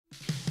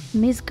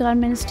Misk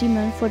garment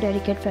steamer for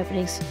delicate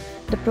fabrics.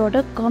 The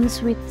product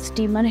comes with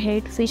steamer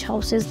head which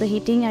houses the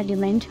heating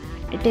element,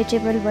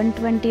 detachable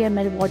 120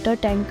 ml water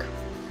tank,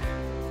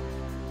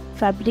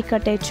 fabric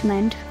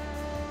attachment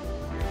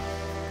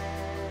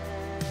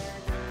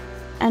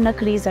and a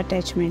crease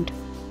attachment.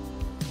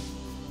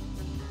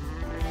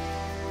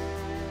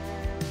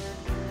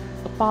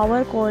 A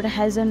power cord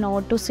has a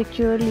knot to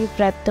securely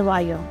wrap the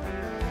wire.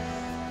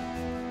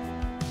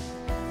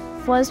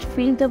 First,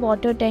 fill the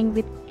water tank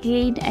with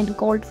clean and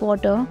cold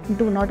water.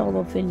 Do not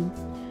overfill.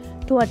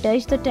 To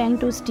attach the tank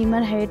to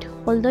steamer head,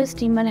 hold the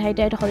steamer head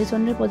at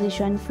horizontal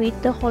position, feed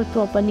the hole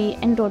properly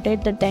and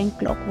rotate the tank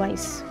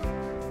clockwise.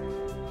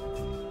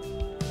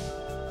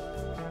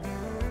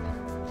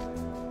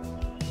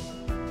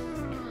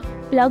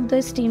 Plug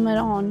the steamer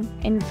on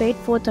and wait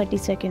for 30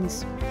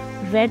 seconds.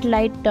 Red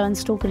light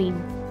turns to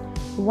green.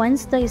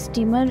 Once the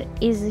steamer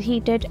is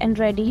heated and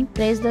ready,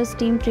 press the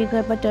steam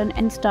trigger button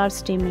and start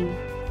steaming.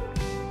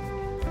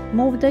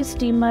 Move the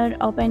steamer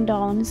up and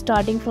down,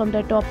 starting from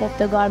the top of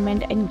the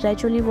garment and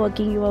gradually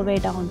working your way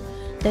down.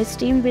 The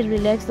steam will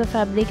relax the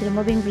fabric,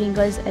 removing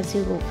wrinkles as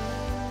you go.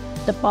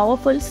 The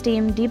powerful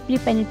steam deeply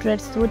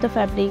penetrates through the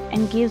fabric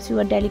and gives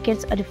your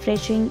delicates a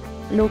refreshing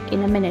look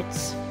in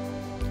minutes.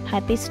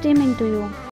 Happy steaming to you!